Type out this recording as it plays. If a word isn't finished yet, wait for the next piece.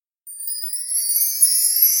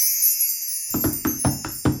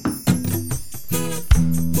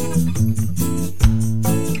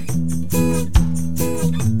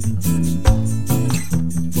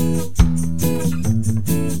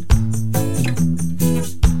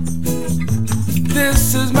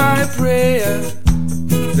This is my prayer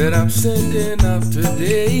that I'm sending up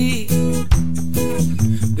today.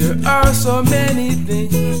 There are so many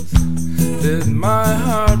things that my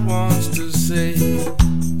heart wants to say.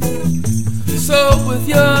 So with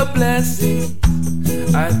your blessing,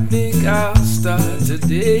 I think I'll start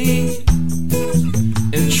today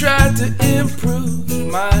and try to improve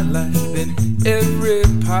my life in every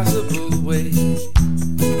possible way.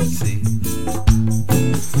 See,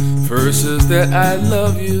 first is that I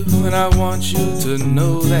love you, and I want you to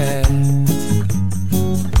know that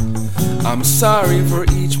I'm sorry for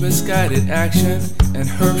each misguided action and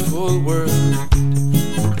hurtful word.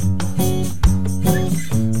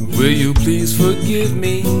 Will you please forgive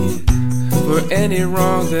me for any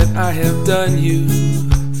wrong that I have done you?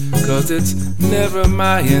 'Cause it's never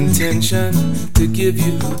my intention to give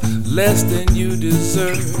you less than you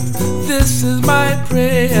deserve. This is my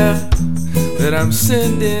prayer that I'm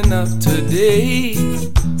sending up today.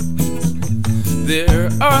 There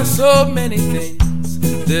are so many things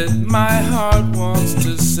that my heart wants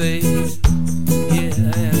to say. Yeah,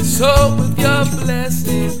 and so with your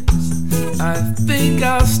blessings, I think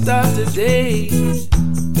I'll start today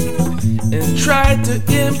and try to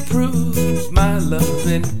improve my love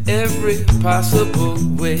in every possible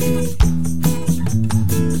way.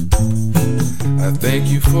 I thank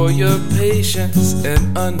you for your patience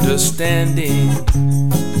and understanding.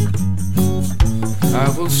 I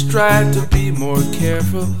will strive to be more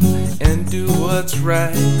careful and do what's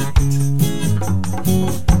right.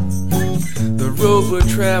 The road we're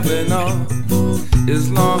traveling on is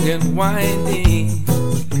long and winding.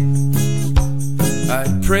 I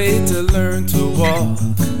pray to learn to walk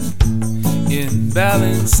in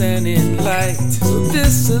balance and in light. So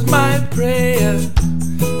this is my prayer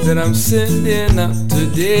that I'm sending up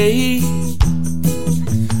today.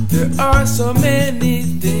 There are so many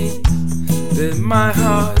things that my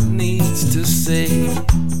heart needs to say.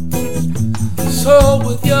 So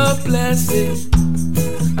with your blessing,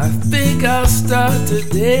 I think I'll start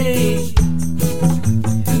today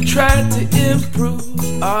and try to improve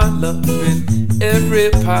our love in every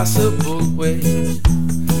possible way.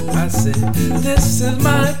 I said, this is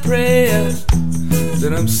my prayer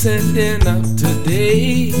that I'm sending up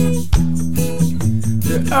today.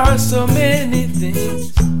 There are so many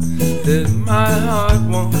things that my heart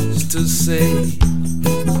wants to say.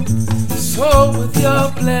 So with your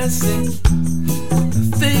blessing, I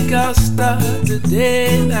think I'll start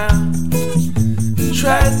today now.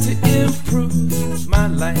 Try to improve my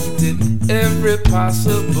life in every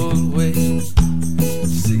possible way.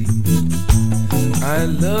 See, I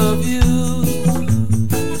love you.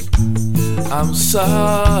 I'm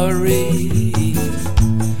sorry.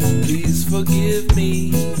 Please forgive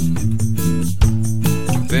me.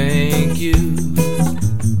 Thank you.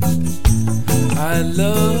 I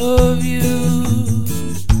love you.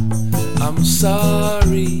 I'm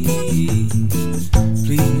sorry.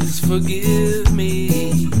 Please forgive me.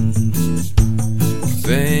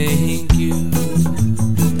 Thank you.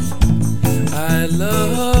 I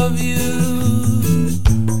love you.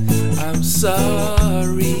 I'm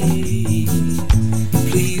sorry.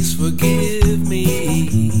 Please forgive me.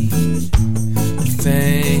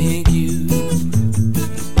 Thank you.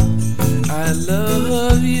 I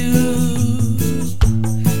love you.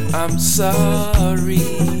 I'm sorry.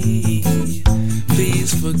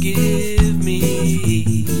 Please forgive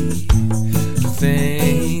me.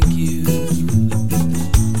 Thank you.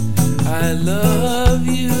 I love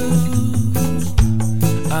you.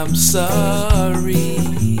 I'm sorry.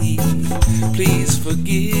 Please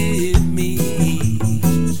forgive me.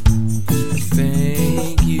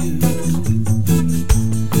 Thank you.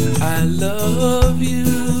 I love you.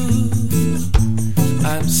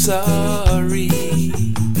 I'm sorry.